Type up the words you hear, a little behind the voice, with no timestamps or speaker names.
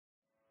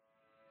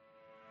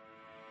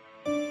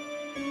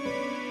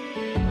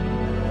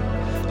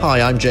Hi,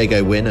 I'm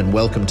Jago Wynn and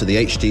welcome to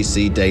the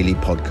HTC Daily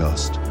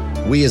Podcast.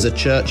 We as a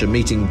church are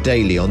meeting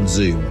daily on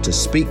Zoom to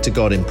speak to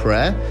God in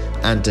prayer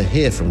and to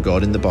hear from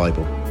God in the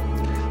Bible.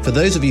 For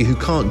those of you who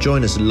can't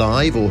join us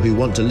live or who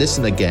want to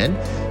listen again,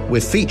 we're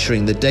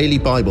featuring the Daily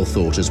Bible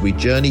Thought as we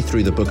journey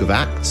through the book of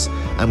Acts,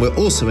 and we're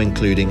also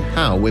including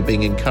how we're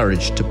being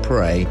encouraged to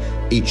pray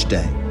each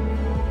day.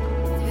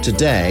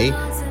 Today,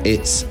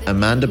 it's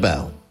Amanda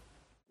Bell.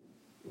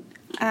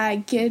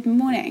 Good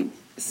morning.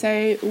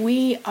 So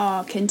we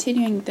are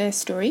continuing the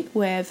story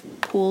with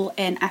Paul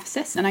in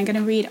Ephesus, and I'm going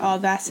to read our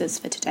verses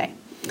for today.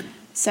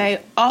 So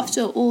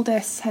after all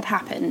this had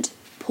happened,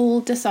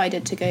 Paul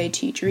decided to go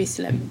to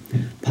Jerusalem,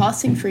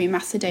 passing through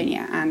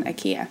Macedonia and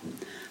Achaia.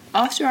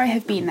 After I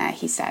have been there,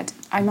 he said,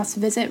 I must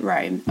visit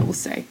Rome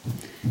also.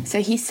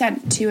 So he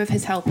sent two of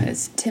his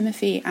helpers,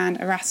 Timothy and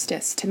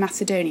Erastus, to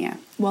Macedonia,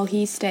 while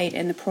he stayed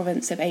in the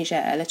province of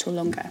Asia a little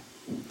longer.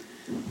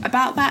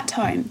 About that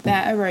time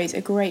there arose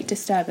a great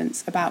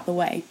disturbance about the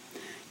way.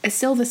 A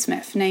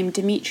silversmith named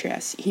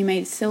Demetrius, who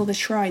made silver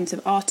shrines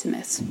of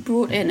Artemis,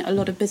 brought in a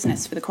lot of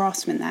business for the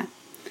craftsmen there.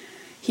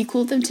 He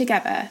called them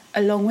together,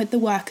 along with the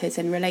workers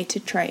in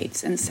related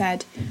trades, and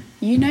said,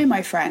 You know,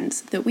 my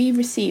friends, that we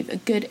receive a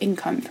good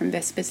income from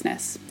this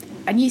business.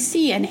 And you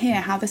see and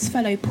hear how this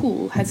fellow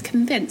Paul has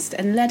convinced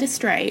and led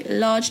astray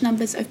large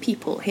numbers of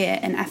people here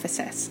in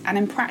Ephesus, and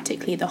in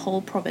practically the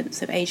whole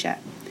province of Asia.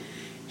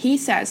 He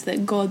says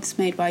that gods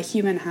made by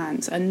human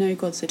hands are no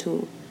gods at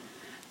all.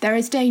 There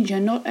is danger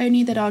not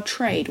only that our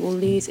trade will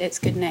lose its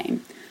good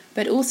name,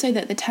 but also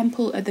that the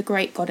temple of the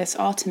great goddess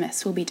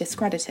Artemis will be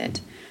discredited,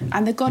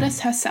 and the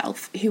goddess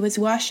herself, who is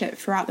worshipped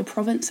throughout the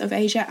province of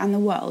Asia and the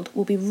world,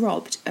 will be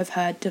robbed of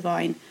her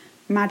divine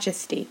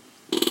majesty.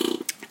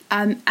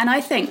 And I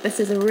think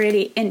this is a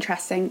really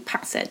interesting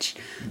passage.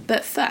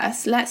 But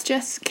first, let's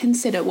just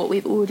consider what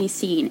we've already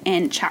seen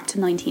in chapter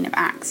 19 of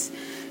Acts.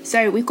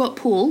 So we've got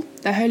Paul,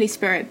 the Holy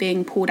Spirit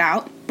being poured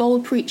out,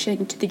 bold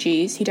preaching to the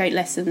Jews who don't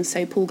listen,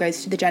 so Paul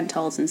goes to the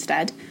Gentiles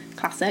instead.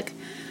 Classic.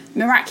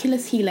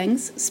 Miraculous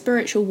healings,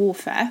 spiritual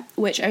warfare,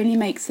 which only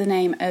makes the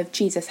name of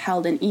Jesus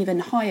held in even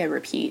higher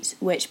repute,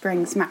 which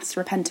brings mass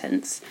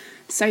repentance.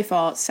 So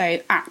far, so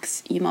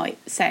Acts, you might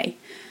say.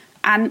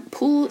 And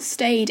Paul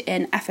stayed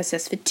in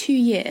Ephesus for 2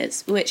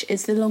 years, which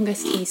is the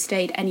longest he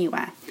stayed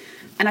anywhere.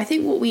 And I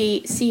think what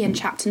we see in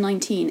chapter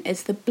 19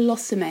 is the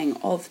blossoming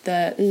of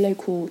the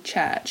local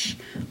church,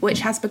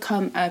 which has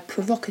become a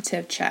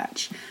provocative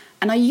church.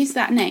 And I use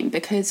that name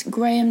because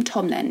Graham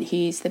Tomlin,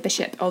 who's the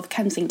Bishop of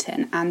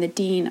Kensington and the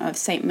Dean of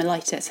St.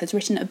 Mellitus, has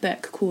written a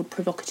book called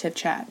Provocative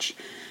Church.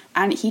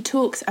 And he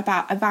talks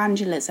about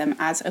evangelism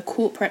as a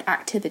corporate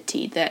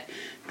activity that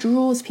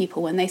draws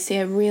people when they see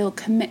a real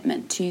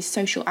commitment to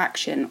social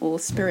action or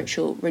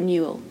spiritual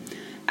renewal.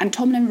 And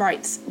Tomlin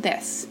writes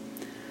this,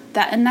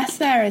 that unless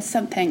there is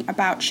something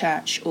about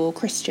church or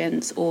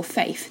Christians or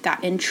faith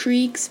that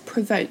intrigues,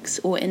 provokes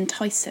or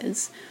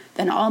entices,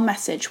 then our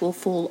message will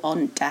fall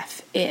on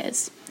deaf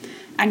ears.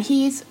 And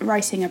he's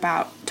writing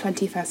about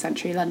 21st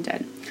century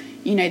London.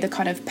 You know, the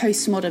kind of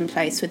postmodern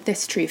place with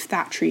this truth,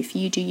 that truth,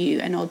 you do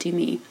you and I'll do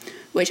me,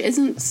 which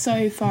isn't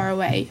so far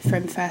away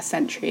from first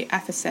century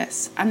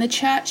Ephesus. And the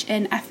church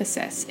in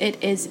Ephesus,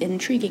 it is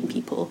intriguing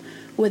people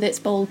with its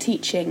bold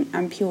teaching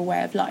and pure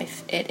way of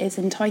life. It is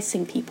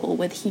enticing people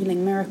with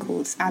healing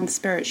miracles and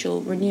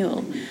spiritual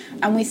renewal.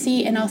 And we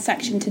see in our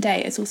section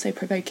today it's also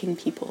provoking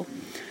people.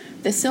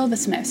 The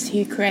silversmiths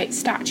who create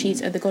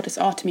statues of the goddess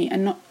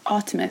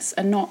Artemis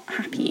are not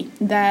happy.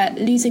 They're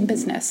losing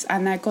business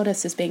and their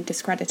goddess is being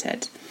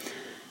discredited.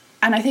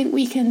 And I think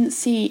we can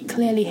see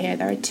clearly here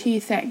there are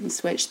two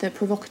things which the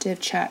provocative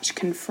church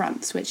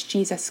confronts, which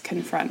Jesus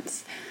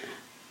confronts.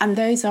 And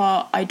those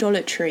are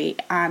idolatry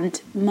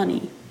and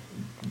money,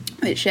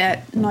 which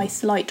are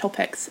nice light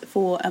topics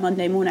for a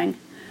Monday morning.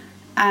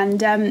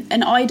 And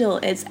an idol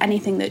is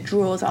anything that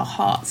draws our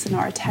hearts and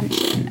our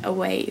attention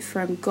away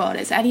from God.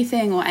 It's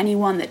anything or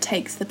anyone that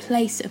takes the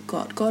place of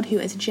God, God who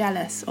is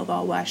jealous of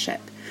our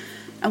worship.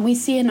 And we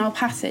see in our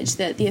passage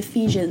that the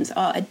Ephesians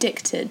are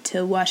addicted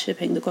to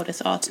worshipping the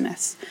goddess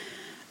Artemis.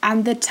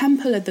 And the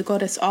temple of the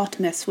goddess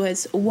Artemis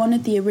was one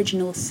of the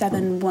original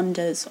 7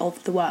 wonders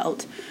of the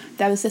world.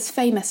 There was this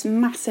famous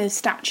massive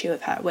statue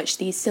of her, which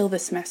these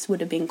silversmiths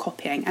would have been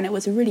copying, and it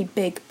was a really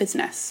big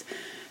business.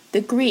 The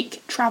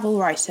Greek travel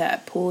writer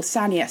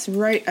Pausanias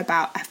wrote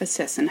about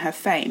Ephesus and her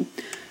fame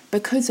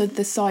because of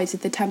the size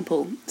of the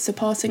temple,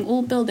 surpassing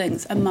all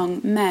buildings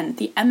among men,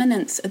 the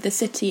eminence of the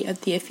city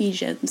of the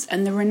Ephesians,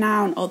 and the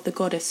renown of the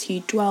goddess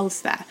who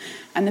dwells there.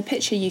 And the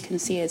picture you can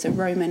see is a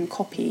Roman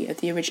copy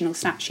of the original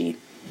statue.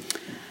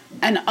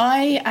 And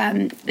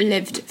I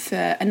lived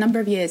for a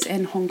number of years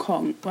in Hong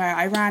Kong, where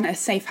I ran a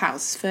safe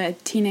house for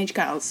teenage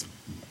girls.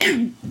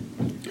 And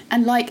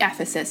like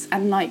Ephesus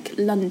and like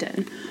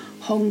London,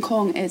 Hong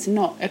Kong is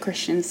not a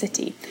Christian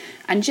city.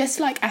 And just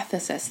like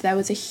Ephesus, there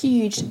was a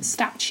huge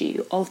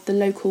statue of the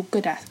local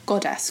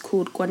goddess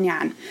called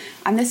Guanyan.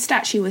 And this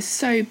statue was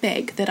so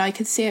big that I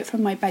could see it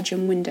from my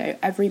bedroom window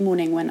every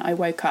morning when I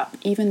woke up,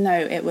 even though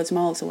it was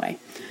miles away.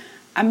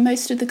 And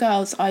most of the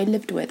girls I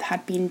lived with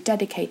had been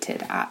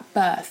dedicated at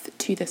birth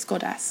to this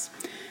goddess.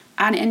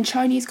 And in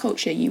Chinese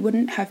culture, you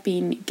wouldn't have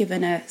been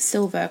given a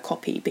silver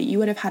copy, but you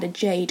would have had a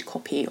jade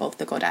copy of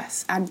the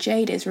goddess. And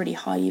jade is really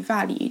highly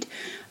valued.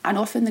 And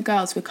often the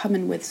girls would come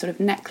in with sort of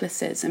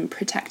necklaces and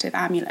protective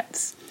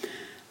amulets.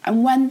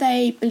 And when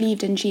they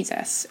believed in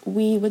Jesus,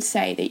 we would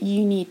say that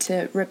you need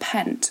to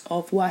repent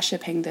of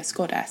worshipping this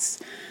goddess.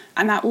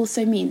 And that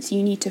also means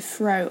you need to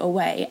throw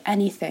away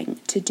anything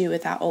to do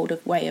with that old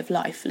way of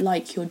life,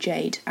 like your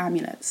jade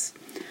amulets.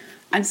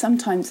 And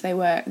sometimes they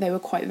were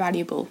quite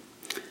valuable.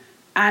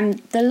 And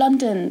the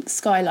London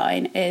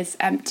skyline is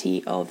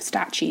empty of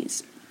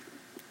statues.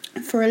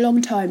 For a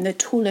long time, the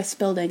tallest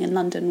building in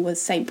London was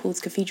St.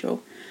 Paul's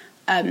Cathedral.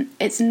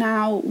 It's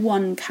now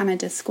One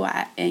Canada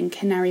Square in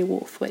Canary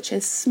Wharf, which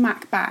is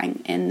smack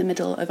bang in the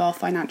middle of our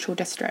financial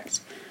district.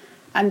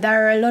 And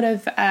there are a lot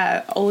of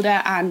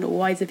older and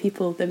wiser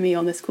people than me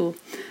on this call.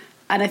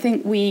 And I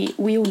think we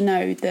all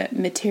know that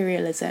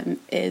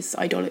materialism is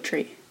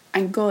idolatry.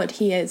 And God,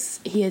 he is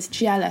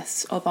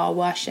jealous of our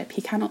worship.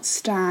 He cannot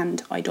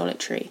stand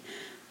idolatry.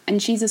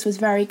 And Jesus was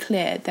very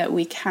clear that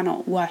we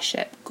cannot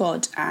worship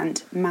God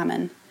and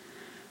mammon.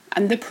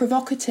 And the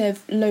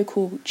provocative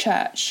local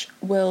church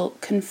will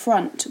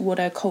confront what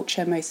our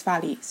culture most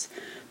values,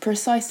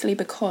 precisely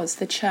because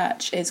the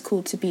church is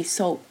called to be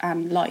salt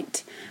and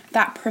light.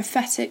 That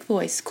prophetic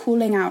voice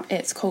calling out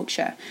its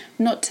culture,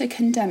 not to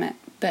condemn it,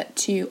 but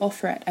to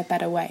offer it a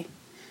better way.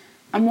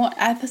 And what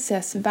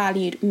Ephesus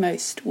valued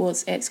most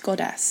was its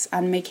goddess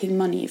and making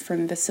money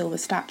from the silver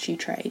statue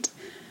trade.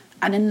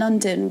 And in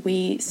London,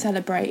 we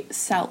celebrate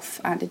self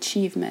and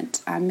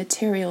achievement and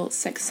material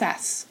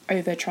success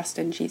over trust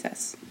in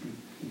Jesus.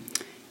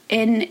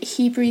 In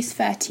Hebrews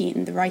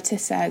 13, the writer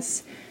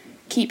says,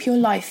 "Keep your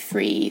life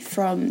free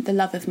from the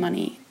love of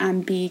money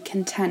and be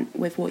content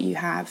with what you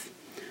have.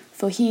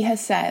 For he has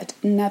said,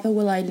 'Never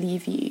will I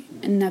leave you,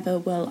 and never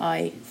will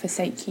I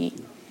forsake you.'"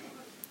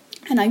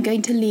 And I'm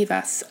going to leave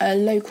us a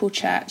local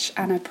church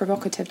and a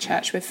provocative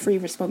church with 3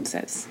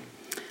 responses.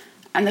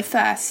 And the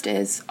first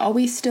is, are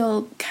we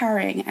still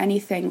carrying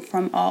anything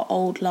from our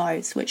old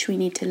lives which we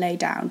need to lay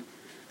down?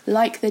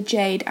 Like the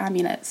jade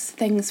amulets,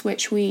 things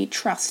which we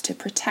trust to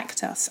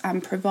protect us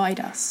and provide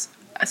us,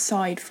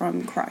 aside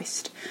from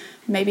Christ.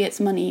 Maybe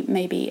it's money,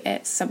 maybe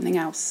it's something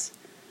else.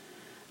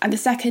 And the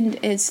second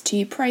is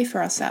to pray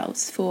for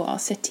ourselves, for our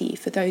city,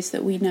 for those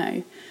that we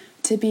know,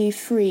 to be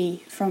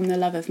free from the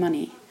love of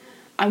money.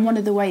 And one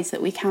of the ways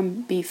that we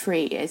can be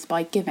free is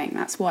by giving.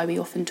 That's why we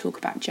often talk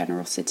about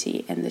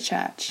generosity in the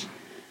church.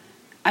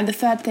 And the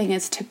third thing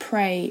is to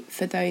pray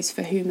for those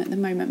for whom at the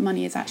moment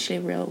money is actually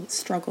a real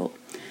struggle.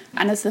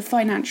 And as the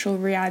financial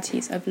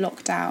realities of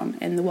lockdown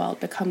in the world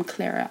become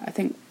clearer, I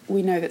think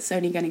we know that's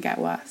only going to get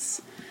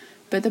worse.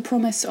 But the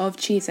promise of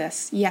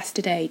Jesus,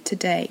 yesterday,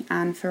 today,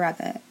 and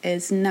forever,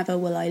 is never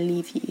will I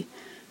leave you,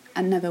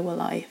 and never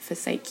will I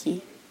forsake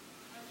you.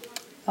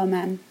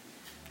 Amen.